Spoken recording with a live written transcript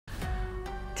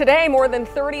Today, more than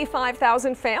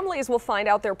 35,000 families will find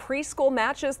out their preschool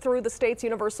matches through the state's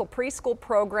universal preschool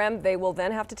program. They will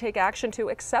then have to take action to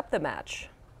accept the match.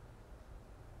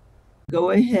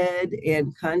 Go ahead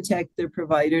and contact their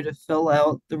provider to fill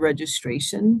out the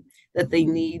registration that they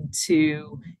need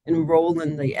to enroll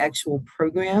in the actual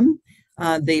program.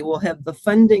 They will have the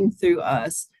funding through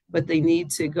us, but they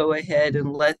need to go ahead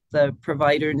and let the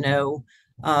provider know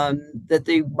that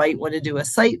they might want to do a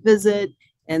site visit,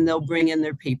 and they'll bring in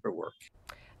their paperwork.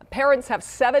 Parents have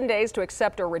 7 days to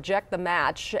accept or reject the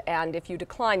match, and if you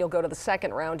decline, you'll go to the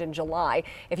second round in July.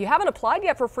 If you haven't applied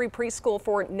yet for free preschool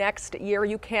for next year,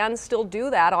 you can still do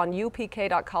that on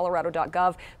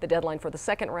upk.colorado.gov. The deadline for the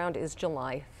second round is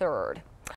July 3rd.